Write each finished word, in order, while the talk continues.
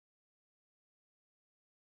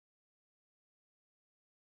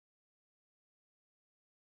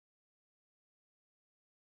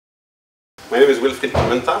My name is Wilfried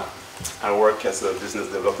Pimenta. I work as a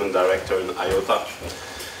business development director in IOTA.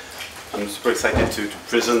 I'm super excited to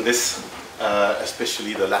present this,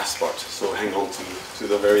 especially the last part, so hang on to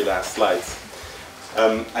the very last slides.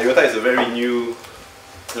 IOTA is a very new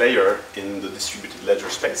player in the distributed ledger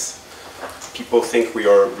space. People think we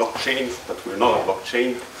are a blockchain, but we're not a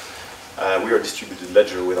blockchain. We are a distributed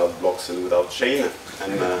ledger without blocks and without chain,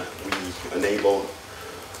 and we enable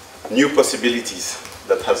new possibilities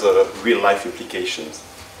that has real-life implications.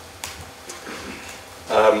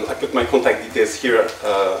 I put my contact details here.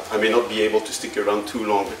 I may not be able to stick around too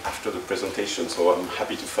long after the presentation, so I'm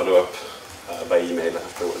happy to follow up by email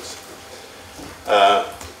afterwards.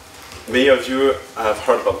 Many of you have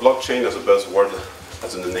heard about blockchain as a buzzword,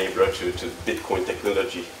 as an enabler to Bitcoin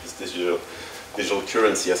technology, this digital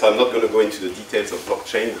currency. So I'm not going to go into the details of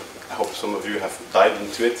blockchain. I hope some of you have dived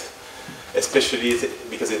into it, especially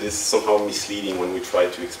because it is somehow misleading when we try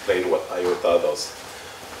to explain what IOTA does.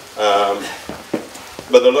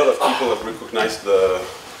 But a lot of people have recognized the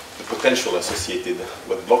potential associated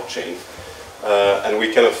with blockchain, and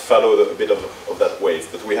we kind of follow a bit of that wave,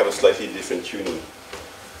 but we have a slightly different tuning.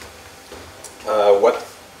 What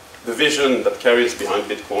the vision that carries behind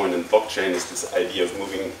Bitcoin and blockchain is this idea of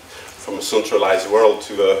moving from a centralized world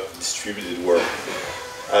to a distributed world.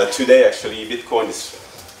 Today, actually, Bitcoin is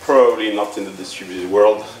probably not in the distributed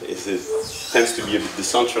world. It tends to be a bit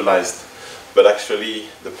decentralized, but actually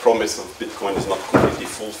the promise of Bitcoin is not completely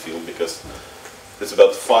fulfilled because there's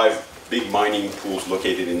about 5 big mining pools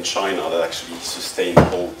located in China that actually sustain the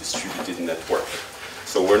whole distributed network.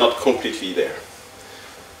 So we're not completely there.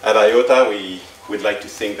 At IOTA, we'd like to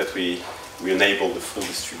think that we enable the full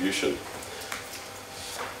distribution.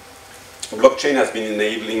 Blockchain has been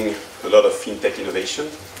enabling a lot of FinTech innovation.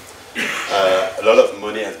 A lot of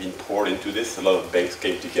money has been poured into this. A lot of banks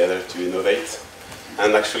came together to innovate.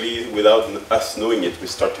 And actually, without us knowing it, we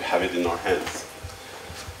start to have it in our hands.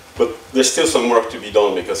 But there's still some work to be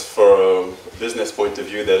done because for a business point of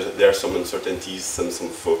view, there are some uncertainties and some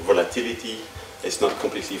volatility. It's not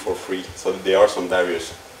completely for free, so there are some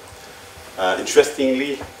barriers.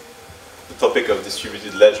 Interestingly, the topic of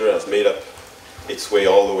distributed ledger has made up its way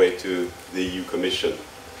all the way to the EU Commission.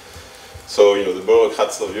 So, the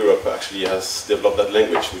bureaucrats of Europe actually has developed that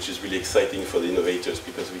language, which is really exciting for the innovators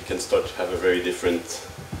because we can start to have a very different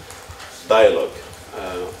dialogue.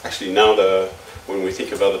 Actually, now when we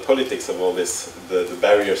think about the politics of all this, the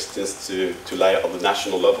barriers tends to lie on the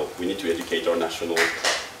national level. We need to educate our national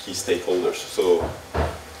key stakeholders. So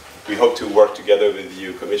we hope to work together with the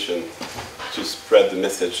EU Commission to spread the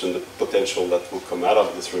message and the potential that will come out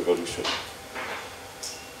of this revolution.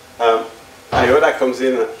 IOTA comes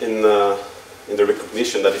in the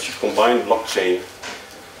recognition that if you combine blockchain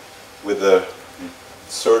with the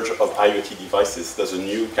surge of IoT devices, there's a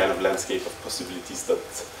new kind of landscape of possibilities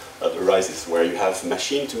that arises, where you have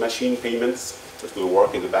machine-to-machine payments that will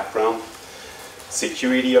work in the background.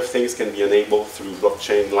 Security of things can be enabled through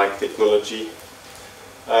blockchain-like technology.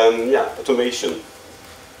 And yeah, automation.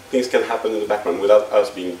 Things can happen in the background without us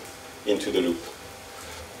being into the loop.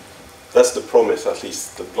 That's the promise, at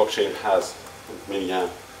least, that blockchain has.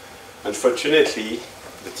 Unfortunately,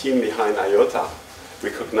 the team behind IOTA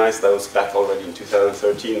recognized that was back already in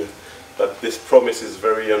 2013 that this promise is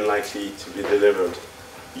very unlikely to be delivered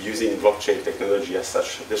using blockchain technology as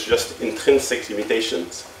such. There's just intrinsic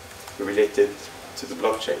limitations related to the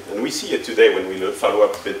blockchain. And we see it today when we follow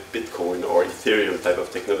up with Bitcoin or Ethereum type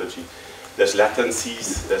of technology. There's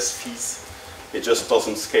latencies, there's fees. It just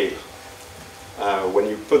doesn't scale. When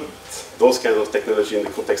you put those kinds of technology in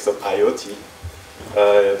the context of IoT,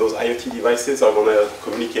 those IoT devices are going to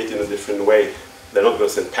communicate in a different way. They're not going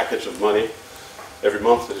to send package of money every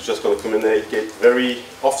month. They're just going to communicate very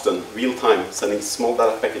often, real time, sending small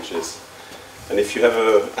data packages. And if you have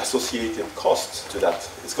an associated cost to that,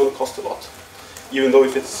 it's going to cost a lot, even though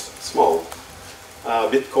if it's small.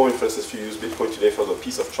 Bitcoin, for instance, if you use Bitcoin today for the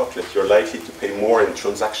piece of chocolate, you're likely to pay more in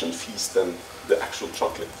transaction fees than the actual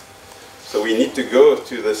chocolate. So we need to go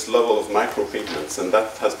to this level of micropayments, and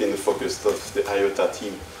that has been the focus of the IOTA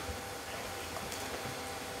team.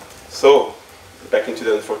 So back in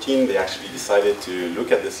 2014, they actually decided to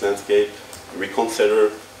look at this landscape,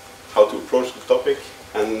 reconsider how to approach the topic,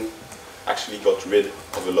 and actually got rid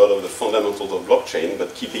of a lot of the fundamentals of blockchain,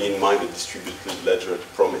 but keeping in mind the distributed ledger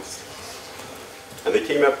promise. And they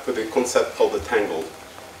came up with a concept called the Tangle.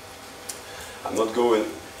 I'm not going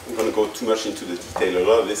to go too much into the detail. A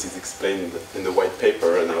lot of this is explained in the white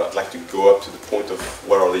paper, and I'd like to go up to the point of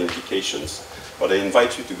what are the implications. But I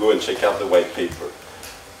invite you to go and check out the white paper.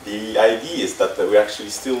 The idea is that we actually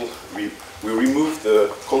still, we remove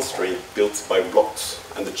the constraint built by blocks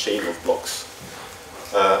and the chain of blocks.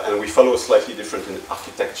 And we follow a slightly different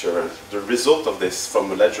architecture. And the result of this,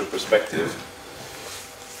 from a ledger perspective,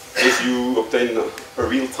 is you obtain a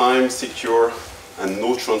real-time, secure, and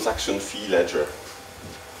no transaction fee ledger.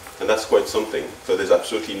 And that's quite something. So there's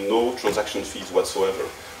absolutely no transaction fees whatsoever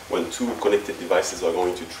when two connected devices are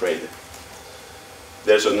going to trade.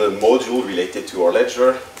 There's a module related to our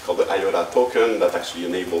ledger called the IOTA token that actually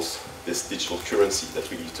enables this digital currency that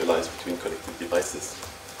we utilize between connected devices.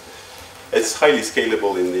 It's highly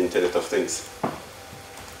scalable in the Internet of Things.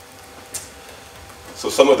 So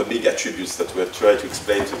some of the big attributes that we have tried to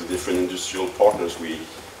explain to the different industrial partners we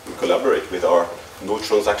collaborate with are no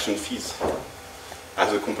transaction fees.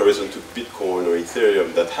 As a comparison to Bitcoin or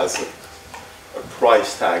Ethereum that has a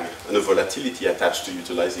price tag and a volatility attached to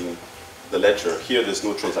utilizing the ledger, here there's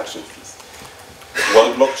no transaction fees.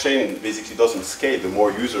 While blockchain basically doesn't scale, the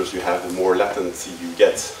more users you have, the more latency you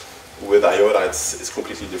get. With IOTA, it's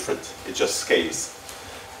completely different. It just scales.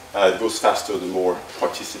 It goes faster the more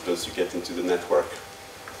participants you get into the network.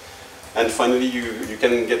 And finally, you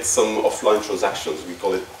can get some offline transactions. We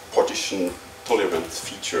call it partition tolerant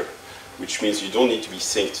feature, which means you don't need to be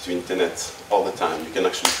synced to internet all the time. You can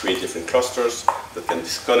actually create different clusters that can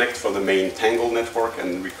disconnect from the main Tangle network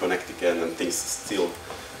and reconnect again, and things still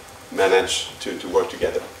manage to work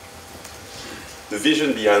together. The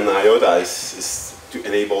vision behind IOTA is to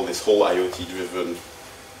enable this whole IoT-driven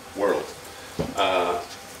world.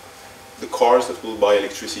 The cars that will buy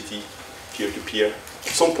electricity peer-to-peer, at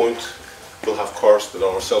some point we'll have cars that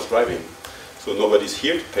are self-driving. So nobody's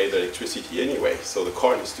here to pay the electricity anyway, so the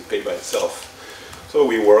car needs to pay by itself. So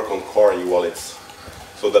we work on car e-wallets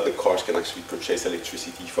so that the cars can actually purchase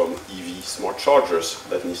electricity from EV smart chargers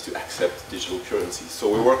that needs to accept digital currency. So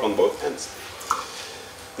we work on both ends.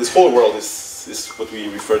 This whole world is what we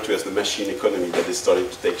refer to as the machine economy that is starting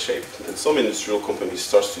to take shape. And some industrial companies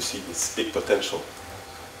start to see this big potential.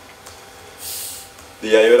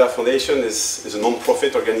 The IOTA Foundation is a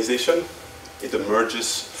non-profit organization. It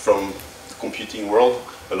emerges from the computing world,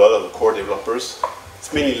 a lot of the core developers.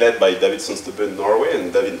 It's mainly led by David Sonstebø in Norway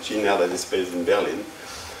and David Giner that is based in Berlin.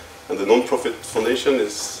 And the non-profit foundation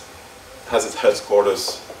has its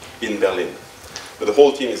headquarters in Berlin. But the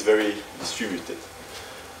whole team is very distributed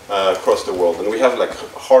across the world. And we have like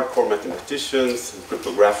hardcore mathematicians, and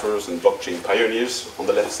cryptographers, and blockchain pioneers on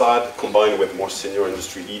the left side, combined with more senior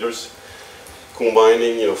industry leaders,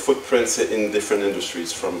 combining footprints in different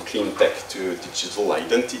industries, from clean tech to digital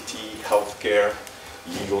identity, healthcare,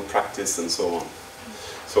 legal practice, and so on.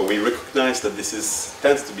 So we recognize that this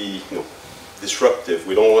tends to be disruptive.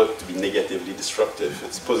 We don't want it to be negatively disruptive.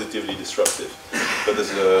 It's positively disruptive. But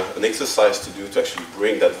there's an exercise to do to actually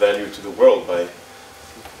bring that value to the world by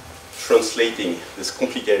translating this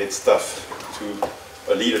complicated stuff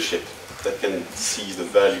to a leadership that can see the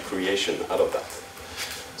value creation out of that.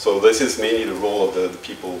 So this is mainly the role of the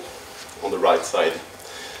people on the right side.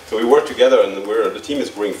 So we work together, and the team is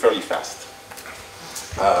growing fairly fast.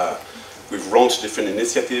 We've launched different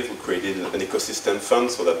initiatives. We created an ecosystem fund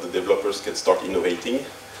so that the developers can start innovating.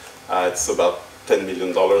 It's about $10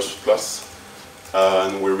 million plus.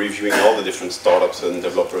 And we're reviewing all the different startups and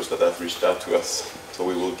developers that have reached out to us. So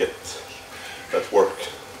we will get that work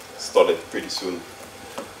started pretty soon.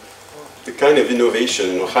 The kind of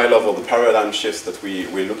innovation, high level, the paradigm shifts that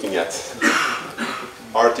we're looking at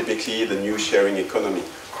are typically the new sharing economy,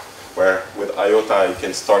 where with IOTA you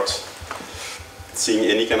can start seeing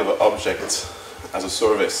any kind of an object as a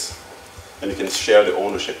service, and you can share the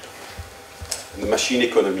ownership. And the machine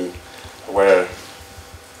economy, where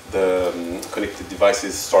the connected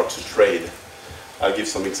devices start to trade. I'll give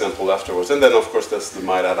some example afterwards. And then, of course, there's the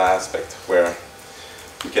MyData aspect, where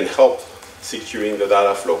we can help securing the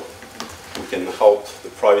data flow. We can help the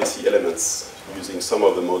privacy elements using some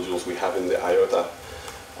of the modules we have in the IOTA.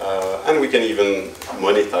 And we can even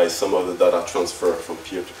monetize some of the data transfer from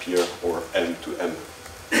peer-to-peer or M-to-M.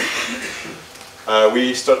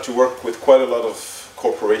 We start to work with quite a lot of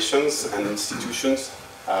corporations and institutions.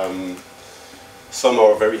 Some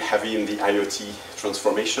are very heavy in the IoT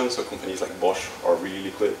transformation, so companies like Bosch are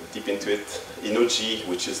really deep into it. Innogy,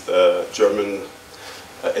 which is the German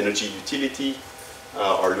energy utility,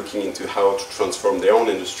 are looking into how to transform their own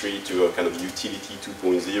industry to a kind of utility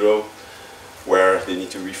 2.0, where they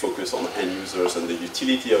need to refocus on end users and the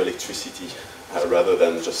utility of electricity rather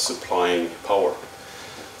than just supplying power.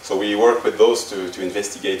 So we work with those to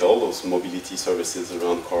investigate all those mobility services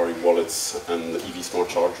around car e-wallets and EV smart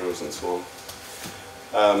chargers and so on.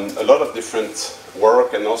 A lot of different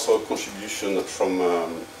work and also contribution from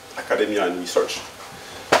academia and research.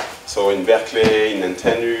 So in Berkeley, in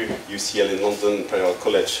NTNU, UCL in London, Imperial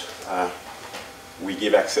College, we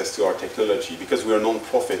give access to our technology. Because we are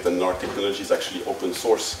non-profit and our technology is actually open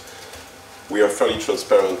source, we are fairly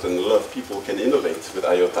transparent, and a lot of people can innovate with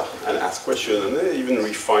IOTA and ask questions and even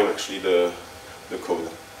refine actually the code.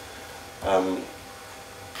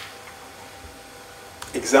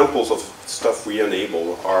 Examples of stuff we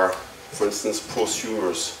enable are, for instance,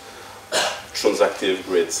 prosumers, transactive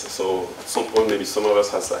grids. So at some point, maybe some of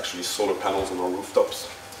us has actually solar panels on our rooftops.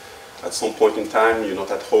 At some point in time, you're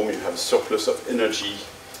not at home, you have a surplus of energy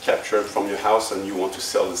captured from your house, and you want to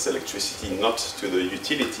sell this electricity not to the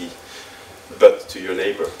utility, but to your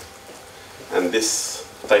neighbor. And this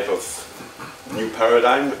type of new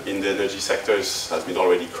paradigm in the energy sector has been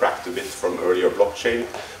already cracked a bit from earlier blockchain.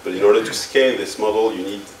 But in order to scale this model, you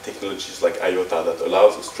need technologies like IOTA that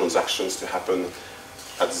allows those transactions to happen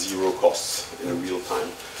at zero costs in real time.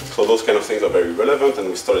 So those kind of things are very relevant, and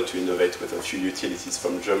we started to innovate with a few utilities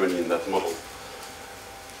from Germany in that model.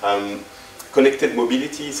 Connected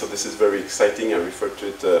mobility, so this is very exciting. I referred to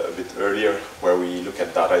it a bit earlier, where we look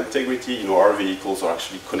at data integrity. You know, our vehicles are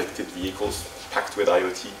actually connected vehicles packed with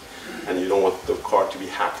IoT, and you don't want the car to be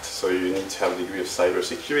hacked, so you need to have a degree of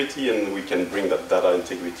cybersecurity, and we can bring that data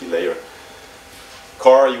integrity layer.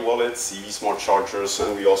 Car, e-wallets, EV smart chargers,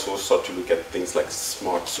 and we also start to look at things like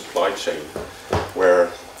smart supply chain,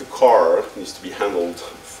 where the car needs to be handled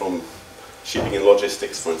from shipping and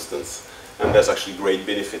logistics, for instance. And there's actually great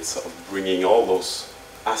benefits of bringing all those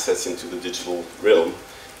assets into the digital realm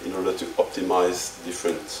in order to optimize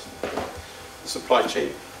different supply chain.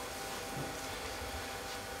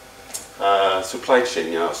 Supply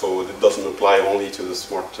chain, yeah, so it doesn't apply only to the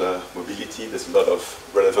smart mobility. There's a lot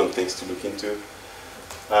of relevant things to look into.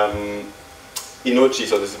 Inochi,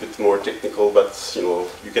 so this is a bit more technical, but you know,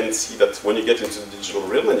 you can see that when you get into the digital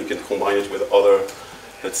realm and you can combine it with other,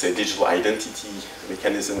 let's say, digital identity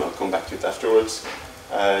mechanism, I'll come back to it afterwards,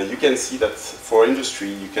 you can see that for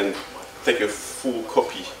industry, you can take a full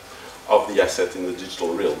copy of the asset in the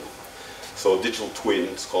digital realm. So digital twin,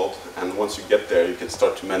 it's called, and once you get there, you can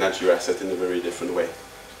start to manage your asset in a very different way.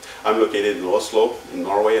 I'm located in Oslo, in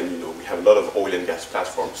Norway, and you know, we have a lot of oil and gas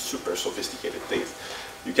platforms, super sophisticated things.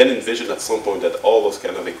 You can envision at some point that all those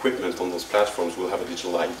kind of equipment on those platforms will have a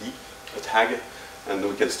digital ID, a tag, and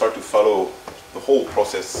we can start to follow the whole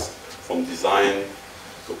process from design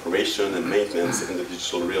to operation and maintenance in the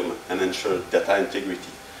digital realm and ensure data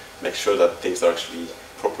integrity, make sure that things are actually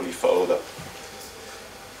properly followed up.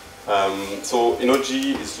 So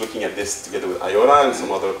Inoji is looking at this together with IOTA and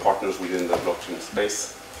some other partners within the blockchain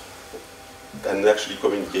space, and actually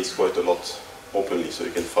communicates quite a lot openly, so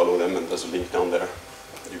you can follow them, and there's a link down there.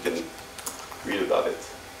 You can read about it.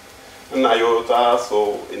 And IOTA,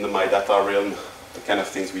 so in the MyData realm, the kind of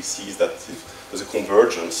things we see is that there's a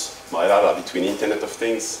convergence, MyData, between Internet of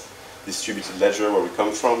Things, distributed ledger, where we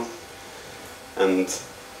come from, and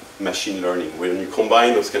machine learning. When you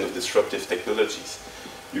combine those kind of disruptive technologies,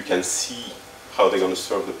 you can see how they're going to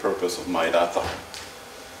serve the purpose of MyData.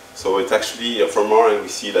 So it's actually, from our end, we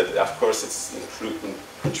see that, of course,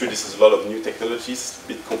 it introduces a lot of new technologies, a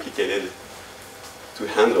bit complicated to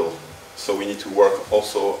handle. So we need to work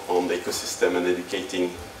also on the ecosystem and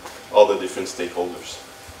educating all the different stakeholders.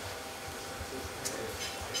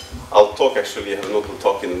 I'll talk, actually, I have another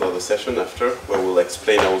talk in another session after, where we'll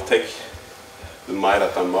explain, I will take the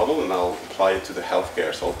MyData model and I'll apply it to the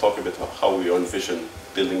healthcare. So I'll talk a bit about how we envision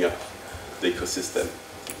building up the ecosystem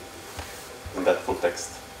in that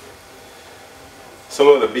context. Some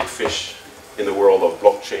of the big fish in the world of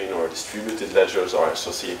blockchain or distributed ledgers are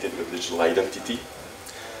associated with digital identity.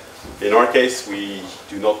 In our case, we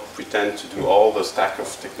do not pretend to do all the stack of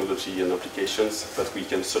technology and applications, but we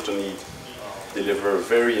can certainly deliver a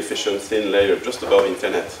very efficient thin layer just above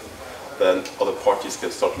internet that other parties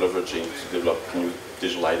can start leveraging to develop new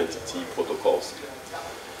digital identity protocols.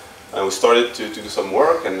 And we started to do some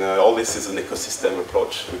work, and all this is an ecosystem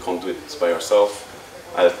approach. We can't do it by ourselves.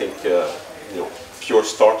 I think pure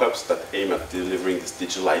startups that aim at delivering these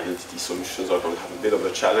digital identity solutions are going to have a bit of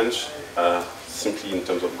a challenge, simply in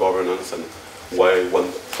terms of governance and why one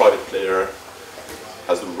private player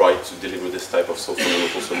has the right to deliver this type of so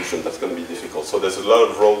fundamental solution. That's going to be difficult. So there's a lot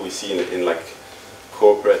of role we see in like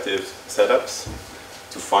cooperative setups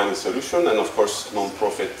to find a solution, and of course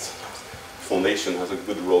non-profit foundation has a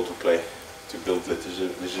good role to play to build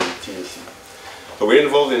legitimacy. So we're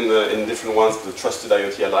involved in different ones. The Trusted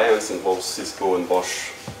IoT Alliance involves Cisco and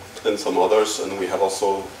Bosch and some others, and we have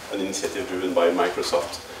also an initiative driven by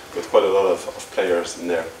Microsoft with quite a lot of players in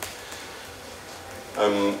there.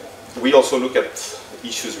 We also look at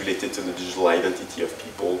issues related to the digital identity of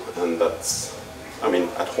people, and that's I mean,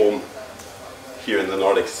 at home, here in the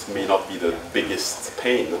Nordics may not be the biggest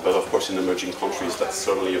pain, but of course in emerging countries that's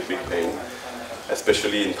certainly a big pain,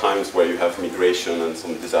 especially in times where you have migration and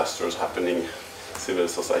some disasters happening in civil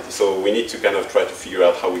society. So we need to kind of try to figure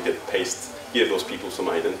out how we can give those people some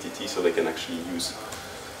identity so they can actually use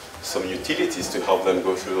some utilities to help them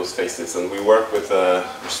go through those phases. And we work with, we're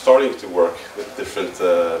starting to work with different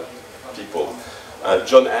people.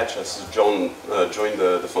 John Edge has joined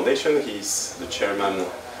the foundation. He's the chairman,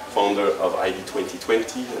 founder of ID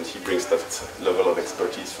 2020, and he brings that level of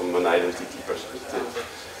expertise from an identity perspective.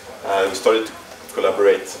 We started to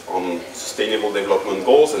collaborate on sustainable development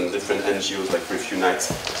goals and different NGOs like Refunite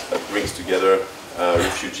that brings together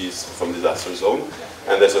refugees from disaster zone.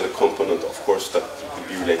 And there's a component, of course, that could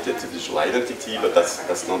be related to digital identity, but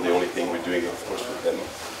that's not the only thing we're doing, of course, with them.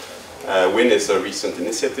 WIN is a recent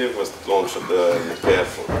initiative, was launched at the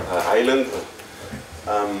MPF island.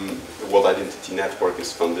 The World Identity Network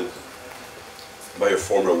is funded by a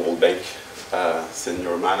former World Bank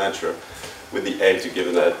senior manager with the aim to give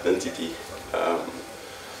an identity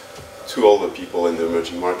to all the people in the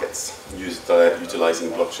emerging markets utilizing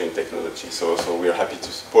blockchain technology. So we are happy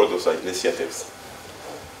to support those initiatives.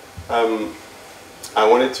 I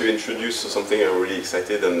wanted to introduce something I'm really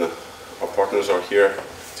excited, and our partners are here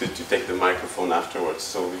to take the microphone afterwards.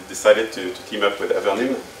 So we've decided to team up with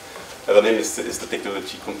Evernym. Evernym is the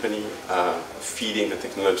technology company feeding the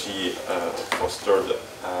technology fostered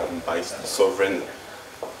by the Sovereign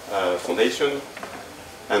Foundation.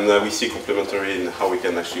 And we see complementary in how we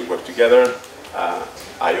can actually work together.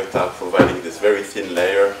 IOTA providing this very thin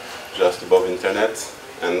layer just above internet,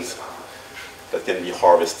 and that can be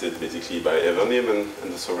harvested basically by Evernym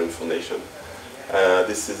and the Sovereign Foundation.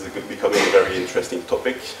 This is becoming a very interesting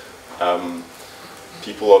topic.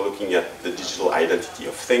 People are looking at the digital identity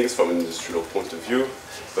of things from an industrial point of view,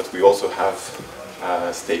 but we also have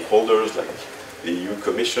stakeholders like the EU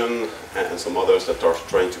Commission and some others that are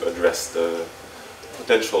trying to address the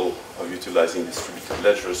potential of utilizing distributed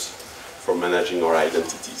ledgers for managing our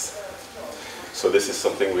identities. So this is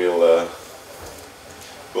something we're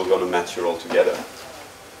going to mature all together.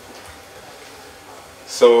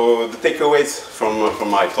 So the takeaways from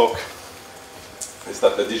my talk is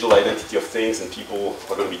that the digital identity of things and people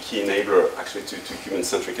are going to be key enabler actually to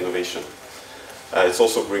human-centric innovation. It's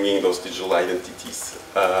also bringing those digital identities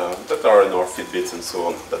that are in our Fitbits and so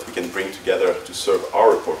on that we can bring together to serve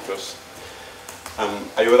our purpose.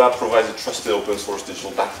 IOTA provides a trusted open source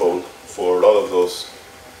digital backbone for a lot of those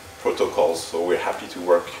protocols, so we're happy to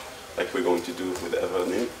work like we're going to do with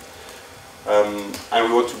Evernym. And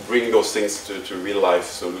we want to bring those things to real-life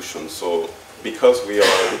solutions. So because we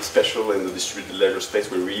are a bit special in the distributed ledger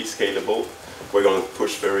space, we're really scalable. We're going to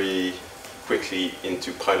push very quickly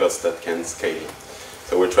into pilots that can scale.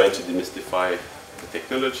 So we're trying to demystify the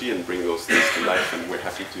technology and bring those things to life, and we're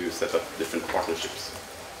happy to set up different partnerships.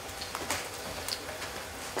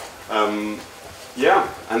 Yeah,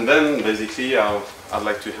 and then basically I'd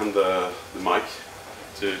like to hand the mic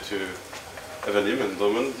to Evernym and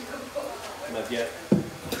Domen. Not yet.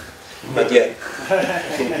 Not yet.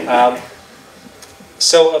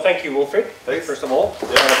 So thank you, Wilfried, first of all. Yeah.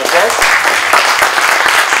 Round of applause.